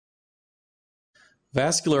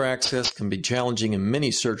Vascular access can be challenging in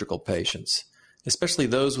many surgical patients, especially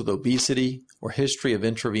those with obesity or history of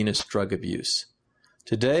intravenous drug abuse.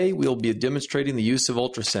 Today, we will be demonstrating the use of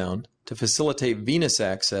ultrasound to facilitate venous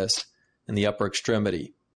access in the upper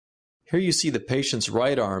extremity. Here you see the patient's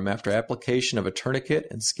right arm after application of a tourniquet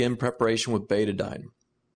and skin preparation with betadine.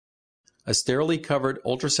 A sterilely covered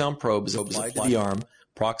ultrasound probe is applied to the arm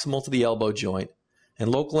proximal to the elbow joint, and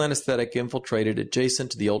local anesthetic infiltrated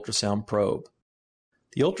adjacent to the ultrasound probe.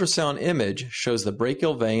 The ultrasound image shows the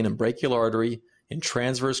brachial vein and brachial artery in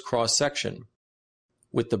transverse cross-section,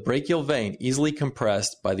 with the brachial vein easily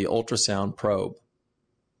compressed by the ultrasound probe.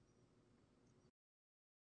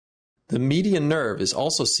 The median nerve is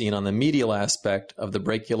also seen on the medial aspect of the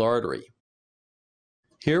brachial artery.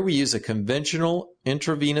 Here we use a conventional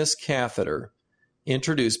intravenous catheter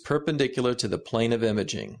introduced perpendicular to the plane of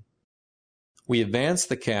imaging. We advance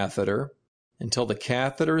the catheter until the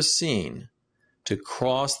catheter is seen to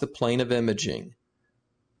cross the plane of imaging,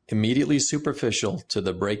 immediately superficial to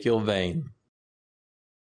the brachial vein.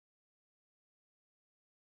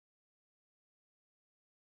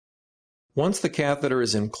 Once the catheter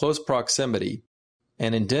is in close proximity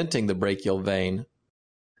and indenting the brachial vein,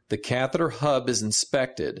 the catheter hub is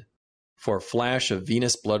inspected for a flash of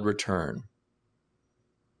venous blood return.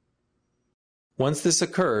 Once this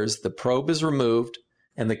occurs, the probe is removed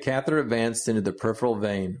and the catheter advanced into the peripheral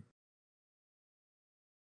vein.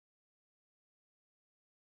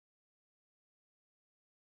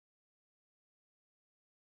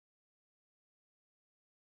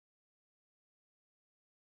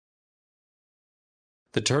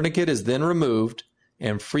 The tourniquet is then removed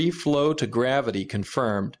and free flow to gravity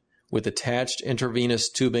confirmed with attached intravenous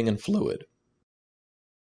tubing and fluid.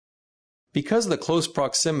 Because of the close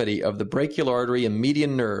proximity of the brachial artery and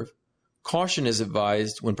median nerve, caution is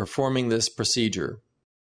advised when performing this procedure.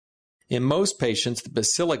 In most patients, the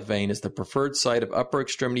basilic vein is the preferred site of upper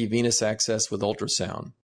extremity venous access with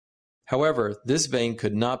ultrasound. However, this vein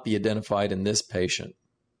could not be identified in this patient.